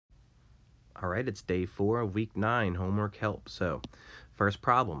All right, it's day 4 of week 9, homework help. So, first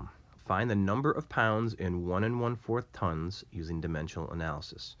problem, find the number of pounds in 1 1/4 tons using dimensional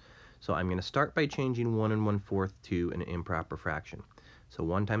analysis. So I'm going to start by changing 1 1/4 to an improper fraction. So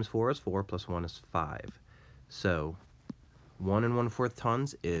 1 times 4 is 4, plus 1 is 5. So 1 1/4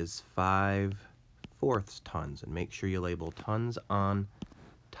 tons is 5/4 tons. And make sure you label tons on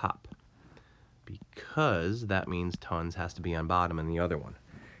top, because that means tons has to be on bottom in the other one.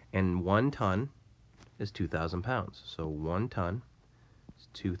 And 1 ton is 2,000 pounds. So 1 ton is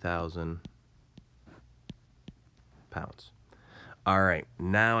 2,000 pounds. All right,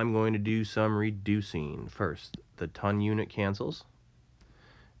 now I'm going to do some reducing. First, the ton unit cancels,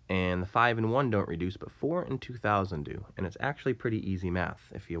 and the 5 and 1 don't reduce, but 4 and 2,000 do. And it's actually pretty easy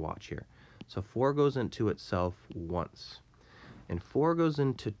math if you watch here. So 4 goes into itself once, and 4 goes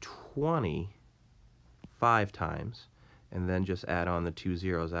into 20 5 times, and then just add on the 2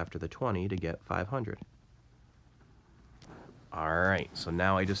 zeros after the 20 to get 500. All right, so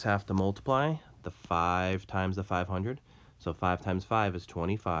now I just have to multiply the 5 times the 500. So 5 times 5 is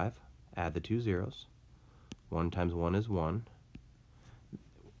 25. Add the 2 zeros. 1 times 1 is 1.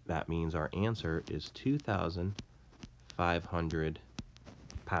 That means our answer is 2,500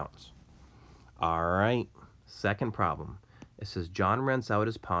 pounds. All right, second problem. It says John rents out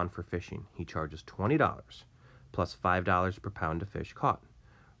his pond for fishing. He charges $20 plus $5 per pound of fish caught.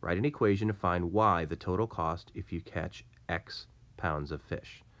 Write an equation to find y, the total cost, if you catch X pounds of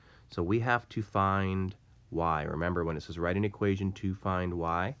fish. So we have to find y. Remember, when it says write an equation to find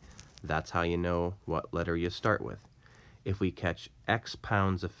y, that's how you know what letter you start with. If we catch X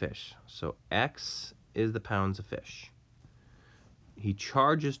pounds of fish, so X is the pounds of fish. He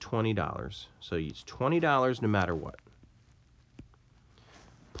charges $20, so it's $20 no matter what,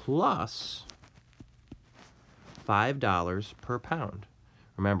 plus $5 per pound.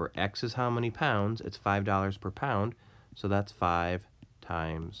 Remember, X is how many pounds? It's $5 per pound, so that's 5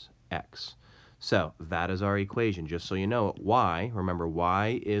 times X. So that is our equation. Just so you know, y, remember,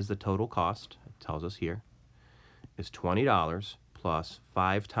 y is the total cost, it tells us here, is $20 plus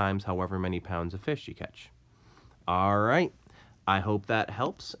 5 times however many pounds of fish you catch. All right, I hope that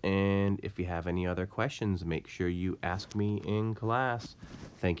helps, and if you have any other questions, make sure you ask me in class.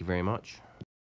 Thank you very much.